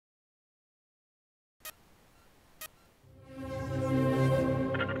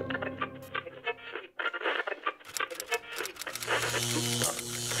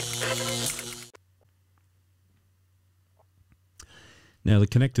Now the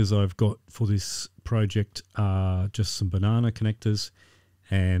connectors I've got for this project are just some banana connectors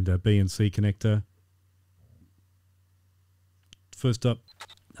and a B and C connector. First up,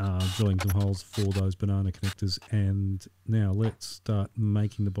 drilling some holes for those banana connectors, and now let's start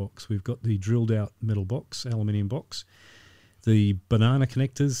making the box. We've got the drilled out metal box, aluminium box, the banana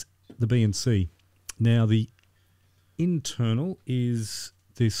connectors, the B and C. Now the internal is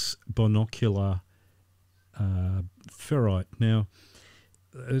this binocular ferrite. Now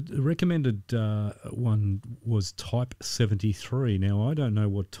the recommended one was type 73. Now I don't know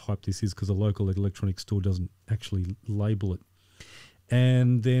what type this is because a local electronics store doesn't actually label it.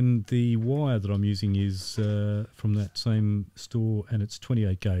 And then the wire that I'm using is from that same store, and it's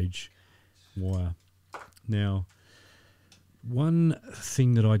 28 gauge wire. Now, one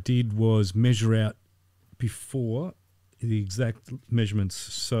thing that I did was measure out before the exact measurements.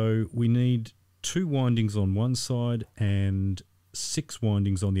 So we need 2 windings on one side and 6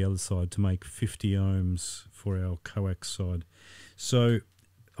 windings on the other side to make 50 ohms for our coax side. So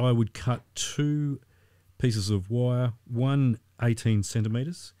I would cut 2 pieces of wire, one 18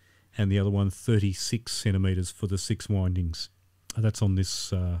 centimeters and the other one 36 centimeters for the 6 windings. That's on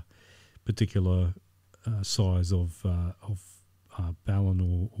this particular size of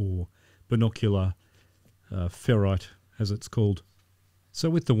balun or binocular ferrite, as it's called. So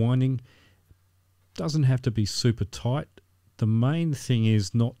with the winding, doesn't have to be super tight. The main thing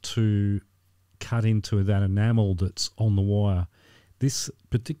is not to cut into that enamel that's on the wire. This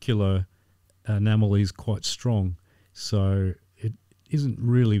particular enamel is quite strong, so it isn't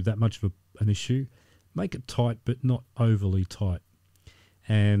really that much of an issue. Make it tight, but not overly tight.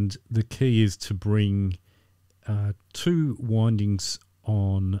 And the key is to bring 2 windings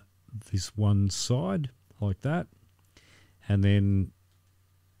on this one side, like that, and then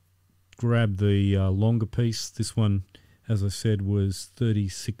grab the longer piece. This one, as I said, was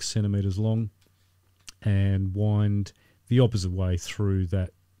 36 centimeters long, and wind the opposite way through that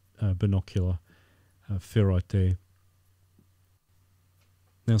binocular ferrite there.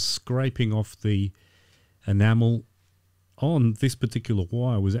 Now, scraping off the enamel on this particular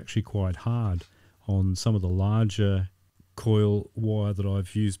wire was actually quite hard. On some of the larger coil wire that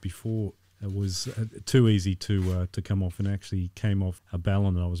I've used before, it was too easy to come off, and actually came off a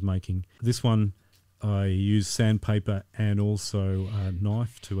balun that I was making. This one I used sandpaper and also a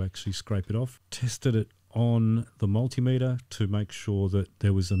knife to actually scrape it off. Tested it on the multimeter to make sure that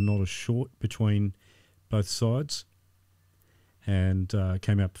there was not a short between both sides, and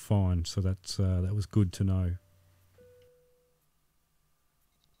came out fine. So that was good to know.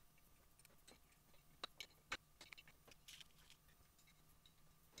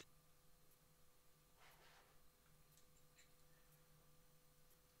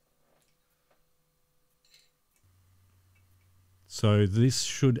 So this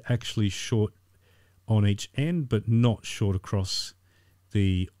should actually short on each end, but not short across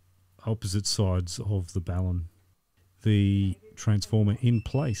the opposite sides of the balun. The transformer in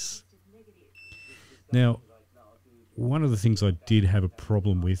place. Now, one of the things I did have a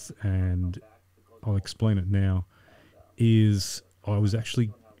problem with, and I'll explain it now, is I was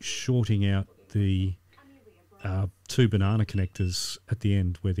actually shorting out the 2 banana connectors at the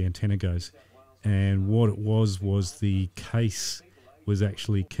end where the antenna goes. And what it was the case was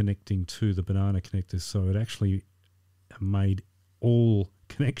actually connecting to the banana connectors, so it actually made all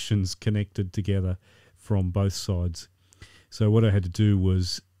connections connected together from both sides. So what I had to do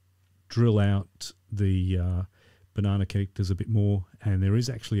was drill out the banana connectors a bit more, and there is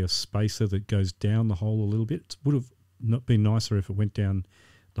actually a spacer that goes down the hole a little bit. It would have not been nicer if it went down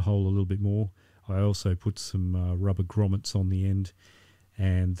the hole a little bit more. I also put some rubber grommets on the end,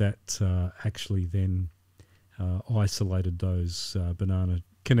 and that actually then isolated those banana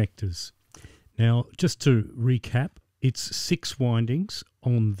connectors. Now, just to recap, it's 6 windings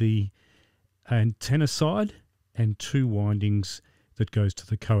on the antenna side and 2 windings that goes to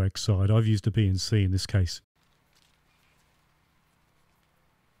the coax side. I've used a B and C in this case.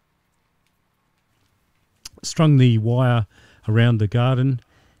 Strung the wire around the garden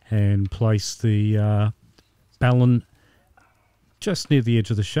and placed the balun just near the edge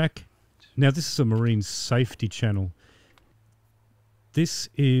of the shack. Now, this is a marine safety channel. This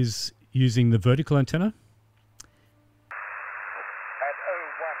is using the vertical antenna. At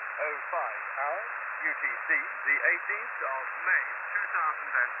 01:05 hours UTC, the 18th of May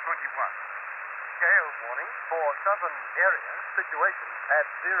 2021. Gale warning for southern area. Situation at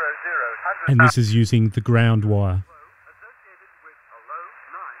 0000. And this is using the ground wire. Associated with a low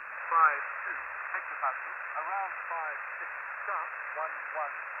 952 hectopascal, around 56 sharp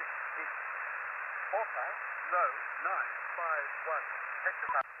 116 east. Forecast low 951.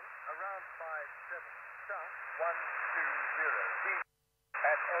 hectopascal, around 57, sharp, 120.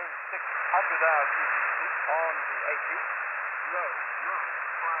 At 0600 hours UTC on the 18th, low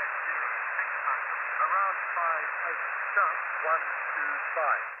 950 hectopascal, around 58, sharp,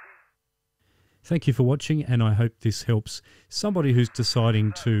 125. Thank you for watching, and I hope this helps somebody who's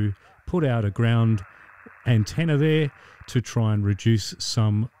deciding to put out a ground antenna there to try and reduce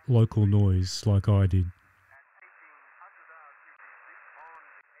some local noise like I did.